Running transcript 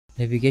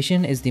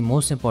Navigation is the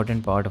most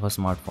important part of a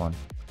smartphone.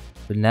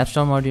 With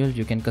Navstar module,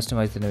 you can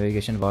customize the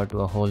navigation bar to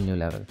a whole new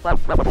level.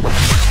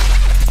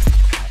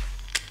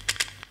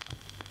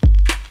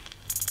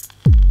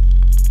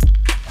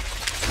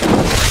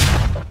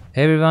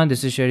 Hey everyone,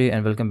 this is Sherry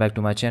and welcome back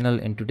to my channel.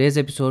 In today's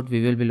episode,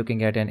 we will be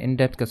looking at an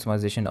in-depth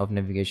customization of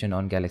navigation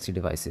on Galaxy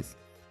devices.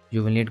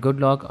 You will need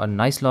Goodlock or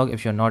Nice Lock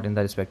if you're not in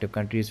the respective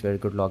countries where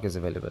Goodlock is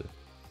available.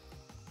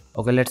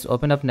 Okay, let's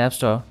open up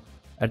Navstar.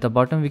 At the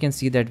bottom, we can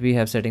see that we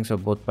have settings for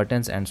both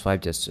buttons and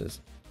swipe gestures.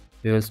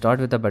 We will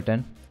start with the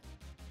button.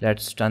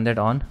 Let's turn that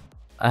on.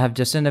 I have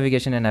gesture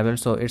navigation enabled,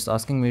 so it's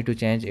asking me to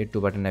change it to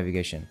button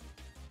navigation.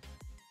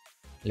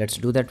 Let's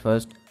do that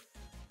first.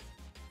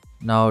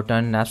 Now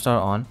turn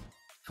Navstar on.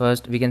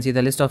 First, we can see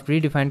the list of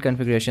predefined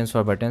configurations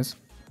for buttons.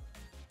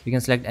 We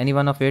can select any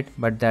one of it,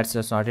 but that's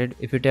just not it.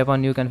 If you tap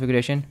on new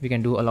configuration, we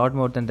can do a lot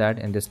more than that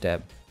in this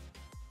tab.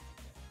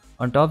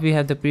 On top, we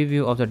have the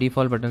preview of the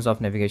default buttons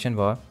of navigation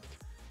bar.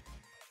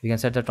 We can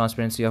set the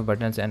transparency of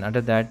buttons, and under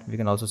that we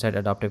can also set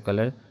adaptive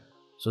color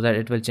so that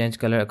it will change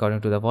color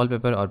according to the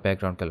wallpaper or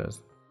background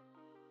colors.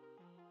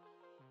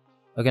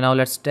 Okay, now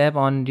let's tap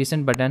on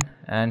recent button,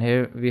 and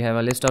here we have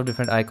a list of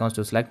different icons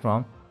to select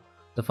from.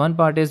 The fun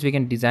part is we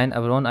can design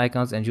our own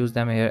icons and use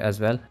them here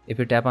as well. If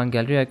we tap on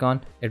gallery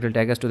icon, it will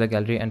take us to the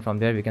gallery, and from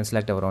there we can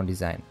select our own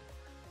design.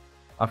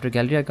 After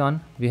gallery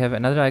icon, we have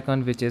another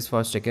icon which is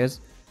for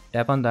stickers.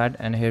 Tap on that,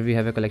 and here we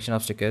have a collection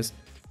of stickers.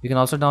 You can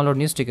also download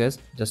new stickers.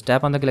 Just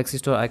tap on the Galaxy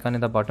Store icon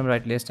in the bottom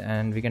right list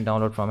and we can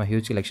download from a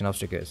huge collection of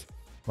stickers.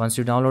 Once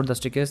you download the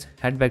stickers,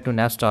 head back to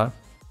Navstar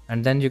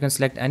and then you can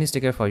select any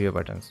sticker for your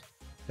buttons.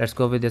 Let's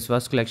go with this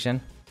first collection.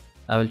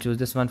 I will choose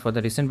this one for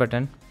the recent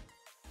button.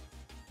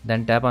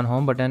 Then tap on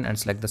home button and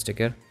select the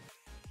sticker.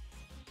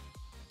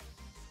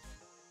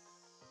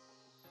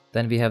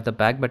 Then we have the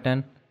back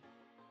button.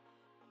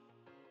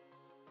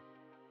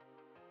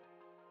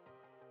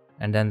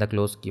 And then the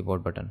close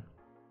keyboard button.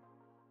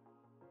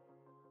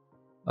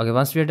 Okay,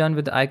 once we are done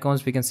with the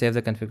icons, we can save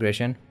the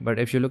configuration, but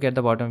if you look at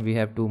the bottom, we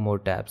have two more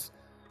tabs.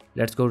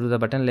 Let's go to the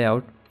button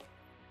layout.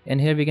 In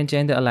here we can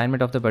change the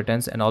alignment of the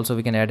buttons, and also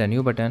we can add a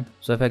new button.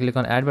 So if I click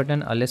on add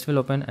button, a list will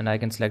open and I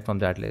can select from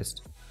that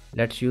list.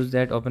 Let's use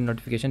that open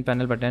notification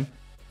panel button,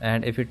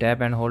 and if you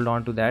tap and hold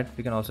on to that,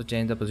 we can also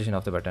change the position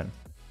of the button.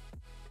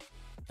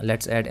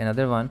 Let's add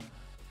another one.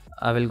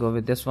 I will go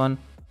with this one.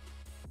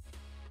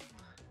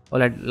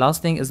 Alright,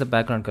 last thing is the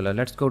background color.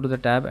 Let's go to the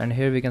tab, and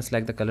here we can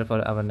select the color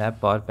for our nav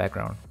bar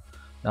background.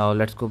 Now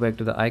let's go back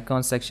to the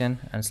icons section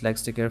and select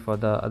sticker for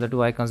the other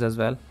two icons as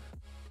well.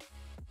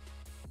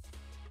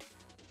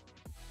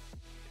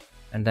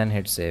 And then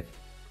hit save.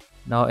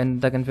 Now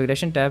in the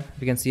configuration tab,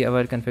 we can see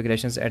our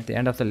configurations at the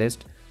end of the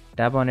list.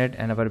 Tap on it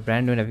and our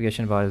brand new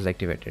navigation bar is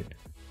activated.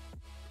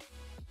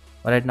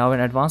 Alright, now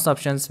in advanced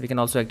options, we can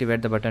also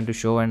activate the button to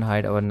show and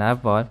hide our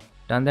nav bar.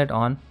 Turn that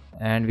on,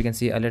 and we can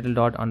see a little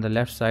dot on the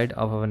left side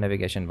of our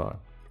navigation bar.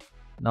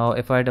 Now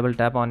if I double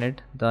tap on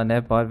it, the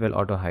nav bar will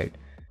auto hide.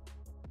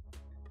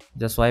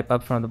 Just swipe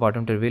up from the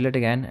bottom to reveal it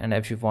again, and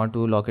if you want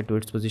to lock it to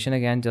its position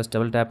again, just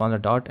double tap on the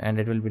dot and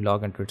it will be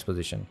locked into its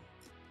position.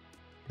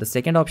 The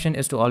second option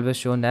is to always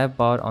show nav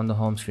bar on the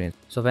home screen.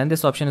 So when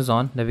this option is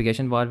on,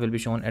 navigation bar will be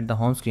shown at the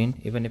home screen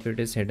even if it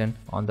is hidden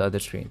on the other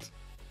screens.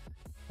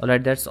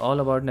 Alright, that's all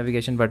about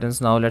navigation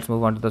buttons. Now let's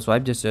move on to the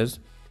swipe gestures.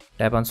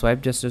 Tap on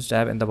swipe gestures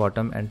tab in the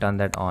bottom and turn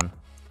that on.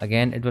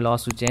 Again, it will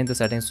ask to change the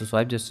settings to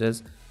swipe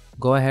gestures.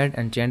 Go ahead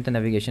and change the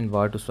navigation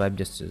bar to swipe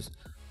gestures.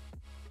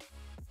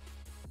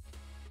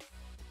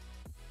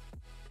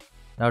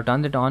 Now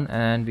turn it on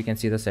and we can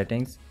see the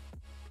settings.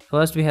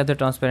 First we have the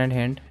transparent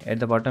hint. At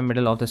the bottom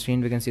middle of the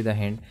screen we can see the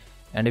hint,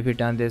 and if we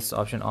turn this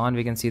option on,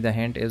 we can see the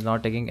hint is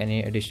not taking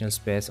any additional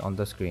space on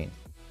the screen.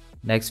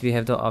 Next we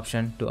have the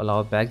option to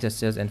allow back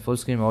gestures in full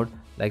screen mode,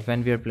 like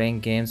when we are playing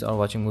games or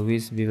watching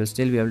movies, we will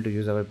still be able to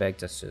use our back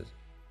gestures.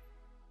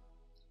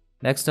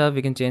 Next up,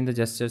 we can change the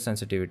gesture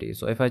sensitivity.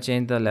 So if I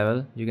change the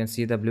level, you can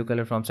see the blue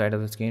color from side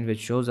of the screen, which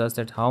shows us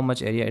that how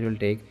much area it will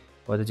take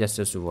for the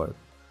gestures to work.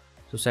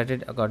 So set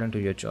it according to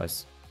your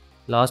choice.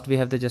 Last, we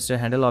have the gesture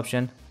handle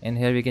option. In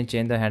here we can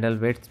change the handle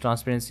width,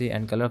 transparency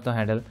and color of the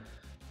handle.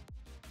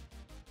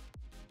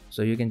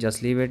 So you can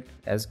just leave it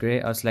as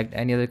gray or select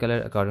any other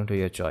color according to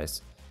your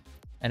choice.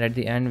 And at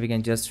the end, we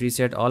can just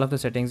reset all of the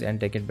settings and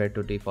take it back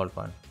to default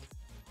one.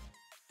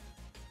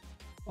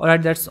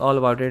 Alright, that's all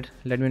about it.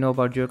 Let me know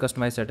about your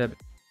customized setup.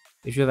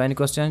 If you have any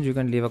questions, you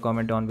can leave a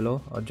comment down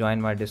below or join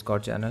my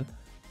Discord channel.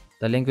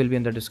 The link will be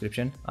in the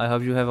description. I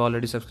hope you have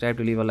already subscribed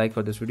to leave a like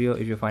for this video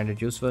if you find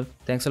it useful.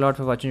 Thanks a lot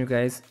for watching, you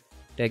guys.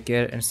 Take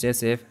care and stay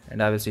safe,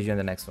 and I will see you in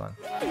the next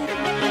one.